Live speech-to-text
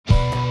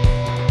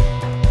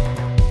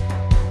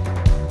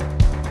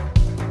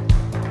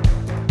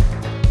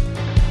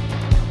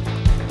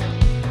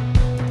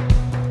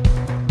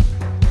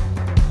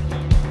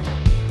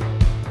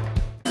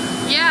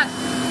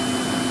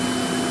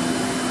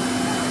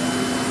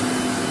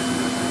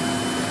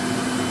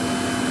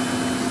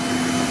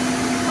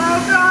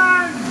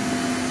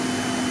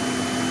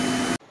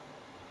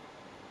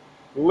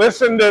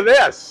Listen to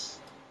this.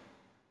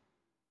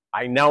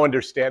 I now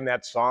understand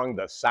that song,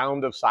 The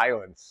Sound of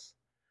Silence.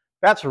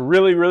 That's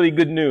really, really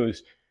good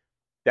news.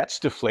 That's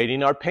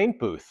deflating our paint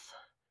booth.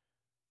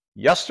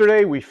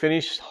 Yesterday, we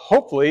finished,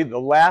 hopefully, the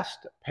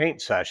last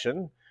paint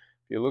session.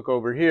 If you look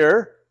over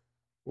here,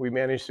 we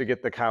managed to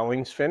get the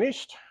cowlings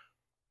finished.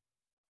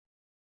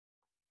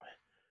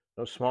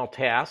 No small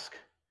task.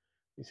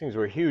 These things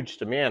were huge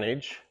to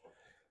manage.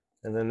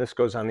 And then this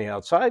goes on the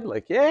outside,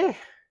 like, yay.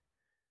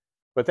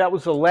 But that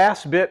was the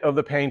last bit of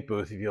the paint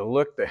booth. If you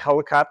look, the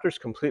helicopter's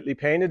completely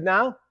painted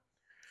now.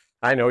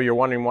 I know you're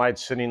wondering why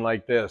it's sitting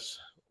like this.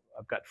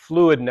 I've got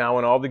fluid now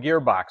in all the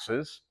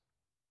gearboxes.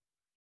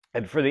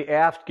 And for the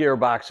aft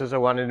gearboxes, I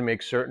wanted to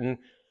make certain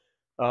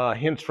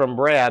hints from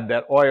Brad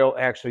that oil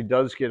actually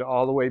does get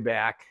all the way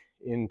back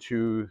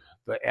into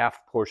the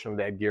aft portion of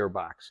that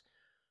gearbox.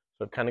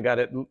 So I've kind of got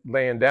it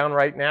laying down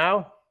right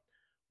now.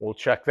 We'll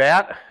check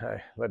that.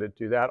 I let it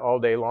do that all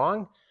day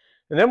long.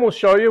 And then we'll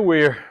show you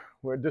we're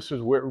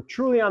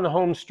truly on the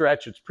home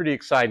stretch. It's pretty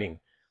exciting.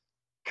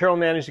 Carol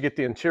managed to get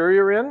the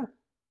interior in.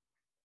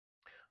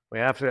 We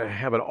have to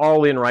have it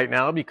all in right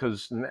now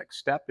because the next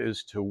step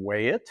is to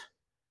weigh it.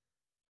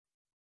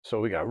 So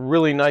we got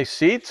really nice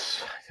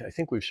seats. I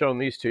think we've shown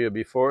these to you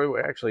before. We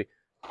actually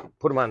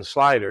put them on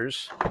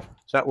sliders,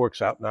 so that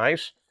works out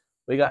nice.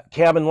 We got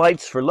cabin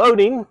lights for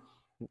loading.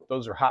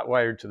 Those are hot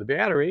wired to the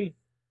battery.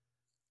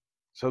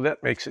 So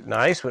that makes it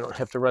nice. We don't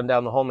have to run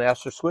down the whole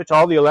master switch.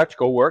 All the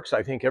electrical works.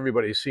 I think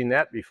everybody's seen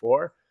that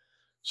before.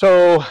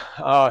 So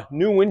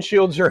new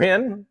windshields are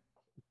in.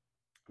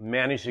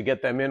 Managed to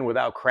get them in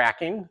without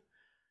cracking.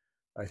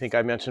 I think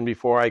I mentioned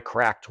before I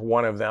cracked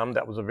one of them.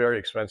 That was a very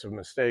expensive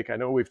mistake. I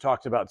know we've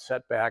talked about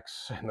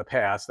setbacks in the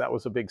past. That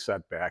was a big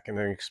setback and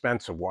an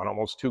expensive one,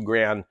 almost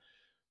 $2,000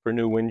 for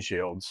new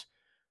windshields.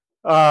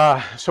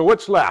 So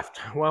what's left?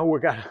 Well,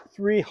 we've got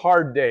 3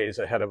 hard days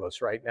ahead of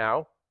us right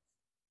now.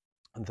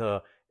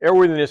 The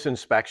airworthiness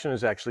inspection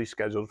is actually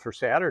scheduled for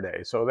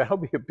Saturday, so that'll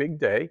be a big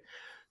day.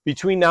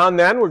 Between now and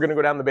then, we're going to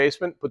go down the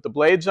basement, put the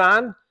blades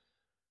on,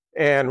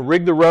 and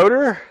rig the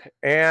rotor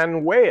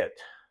and weigh it.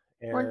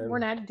 And we're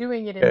not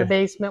doing it in the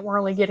basement. We're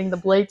only getting the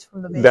blades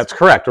from the basement. That's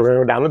correct. We're going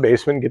to go down the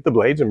basement and get the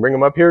blades and bring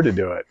them up here to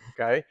do it.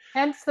 Okay.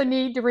 Hence the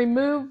need to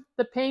remove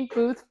the paint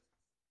booth.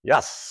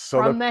 Yes.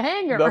 So from the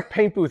hangar. The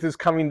paint booth is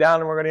coming down,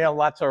 and we're going to have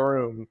lots of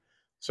room.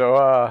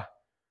 So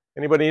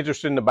anybody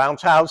interested in the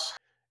bounce house?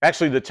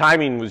 Actually, the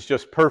timing was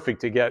just perfect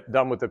to get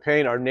done with the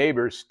paint. Our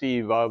neighbor,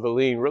 Steve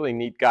Valine, really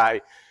neat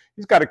guy.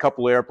 He's got a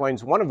couple of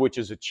airplanes, one of which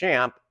is a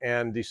Champ,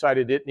 and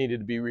decided it needed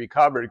to be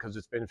recovered because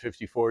it's been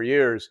 54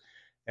 years.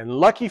 And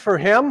lucky for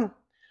him,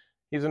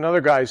 he's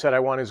another guy who said, I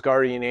want his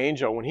guardian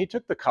angel. When he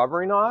took the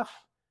covering off,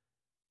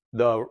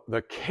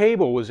 the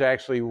cable was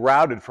actually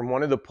routed from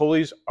one of the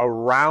pulleys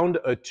around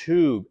a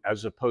tube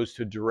as opposed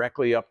to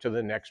directly up to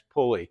the next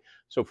pulley.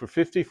 So for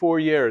 54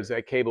 years,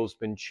 that cable's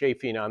been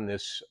chafing on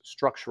this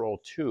structural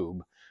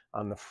tube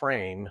on the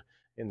frame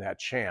in that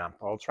Champ.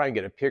 I'll try and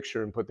get a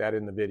picture and put that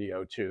in the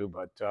video too,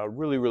 but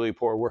really, really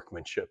poor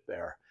workmanship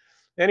there.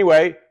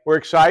 Anyway, we're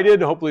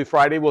excited. Hopefully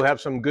Friday we'll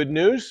have some good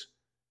news.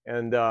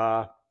 And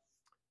the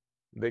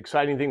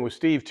exciting thing with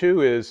Steve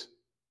too is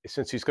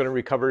since he's going to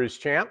recover his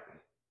Champ,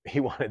 he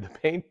wanted the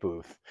paint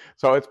booth.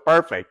 So it's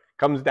perfect.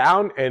 Comes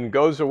down and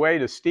goes away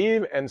to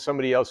Steve, and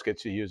somebody else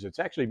gets to use it. It's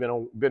actually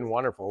been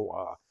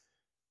wonderful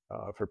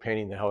for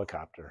painting the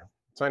helicopter.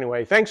 So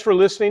anyway, thanks for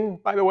listening,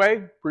 by the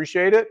way.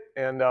 Appreciate it.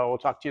 And we'll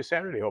talk to you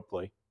Saturday,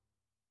 hopefully.